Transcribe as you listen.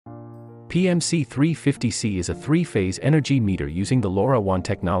PMC-350-C is a three-phase energy meter using the LoRaWAN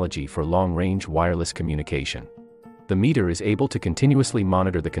technology for long-range wireless communication. The meter is able to continuously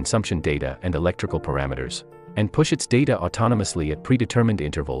monitor the consumption data and electrical parameters, and push its data autonomously at predetermined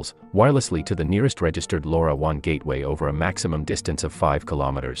intervals, wirelessly to the nearest registered LoRaWAN gateway over a maximum distance of 5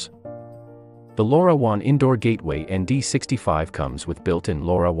 kilometers. The LoRaWAN indoor gateway ND65 comes with built-in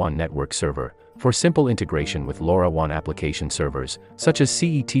LoRaWAN network server, for simple integration with LoRaWAN application servers, such as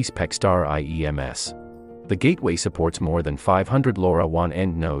CET's 𝐏𝐥𝐞𝐚𝐬𝐢𝐿. The gateway supports more than 500 LoRaWAN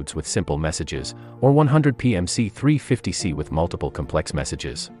end nodes with simple messages, or 100 PMC-350-C with multiple complex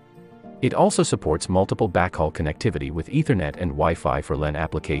messages. It also supports multiple backhaul connectivity with Ethernet and Wi-Fi for LAN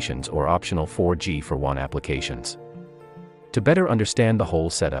applications or optional 4G for WAN applications. To better understand the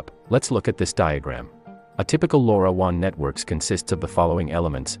whole setup, let's look at this diagram. A typical LoRaWAN networks consists of the following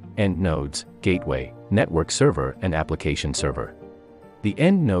elements: end nodes, gateway, network server, and application server. The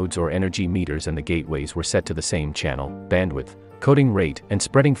end nodes or energy meters and the gateways were set to the same channel, bandwidth, coding rate, and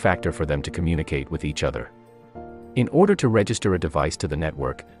spreading factor for them to communicate with each other. In order to register a device to the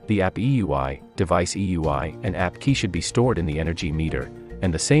network, the app EUI, device EUI, and app key should be stored in the energy meter,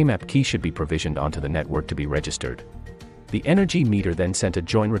 and the same app key should be provisioned onto the network to be registered. The energy meter then sent a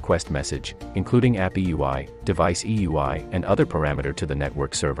join request message, including app EUI, device EUI, and other parameter to the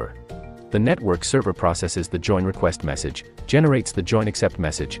network server. The network server processes the join request message, generates the join accept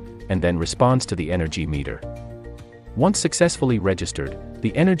message, and then responds to the energy meter. Once successfully registered,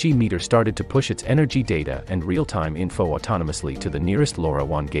 the energy meter started to push its energy data and real-time info autonomously to the nearest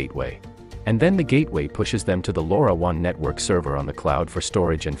LoRaWAN gateway. And then the gateway pushes them to the LoRaWAN network server on the cloud for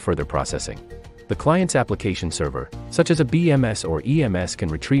storage and further processing. The client's application server, such as a BMS or EMS, can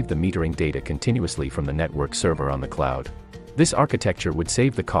retrieve the metering data continuously from the network server on the cloud. This architecture would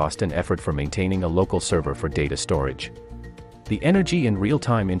save the cost and effort for maintaining a local server for data storage. The energy and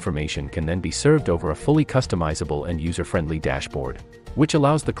real-time information can then be served over a fully customizable and user-friendly dashboard, which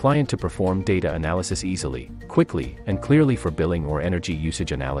allows the client to perform data analysis easily, quickly, and clearly for billing or energy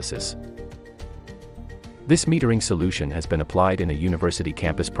usage analysis. This metering solution has been applied in a university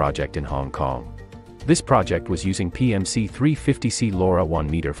campus project in Hong Kong. This project was using PMC-350-C LoRaWAN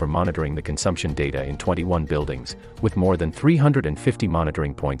meter for monitoring the consumption data in 21 buildings, with more than 350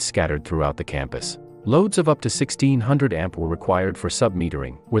 monitoring points scattered throughout the campus. Loads of up to 1600 amp were required for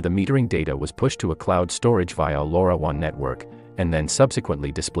sub-metering, where the metering data was pushed to a cloud storage via a LoRaWAN network, and then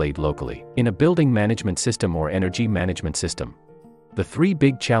subsequently displayed locally, in a building management system or energy management system. The three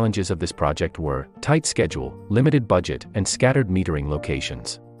big challenges of this project were tight schedule, limited budget, and scattered metering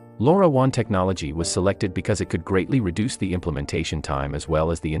locations. LoRaWAN technology was selected because it could greatly reduce the implementation time as well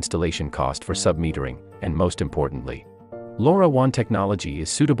as the installation cost for sub-metering, and most importantly, LoRaWAN technology is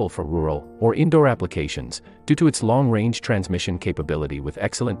suitable for rural or indoor applications due to its long-range transmission capability with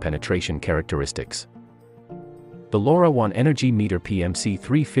excellent penetration characteristics. The LoRaWAN energy meter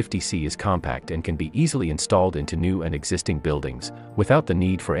PMC-350-C is compact and can be easily installed into new and existing buildings without the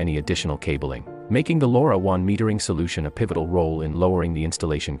need for any additional cabling, making the LoRaWAN metering solution a pivotal role in lowering the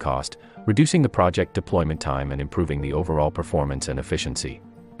installation cost, reducing the project deployment time, and improving the overall performance and efficiency.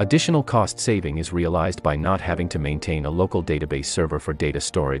 Additional cost saving is realized by not having to maintain a local database server for data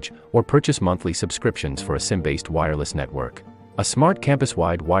storage or purchase monthly subscriptions for a SIM-based wireless network. A smart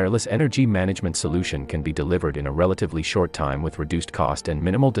campus-wide wireless energy management solution can be delivered in a relatively short time with reduced cost and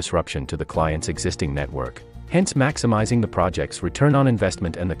minimal disruption to the client's existing network, hence maximizing the project's return on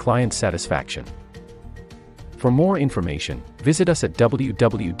investment and the client's satisfaction. For more information, visit us at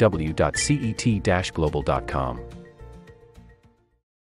www.cet-global.com.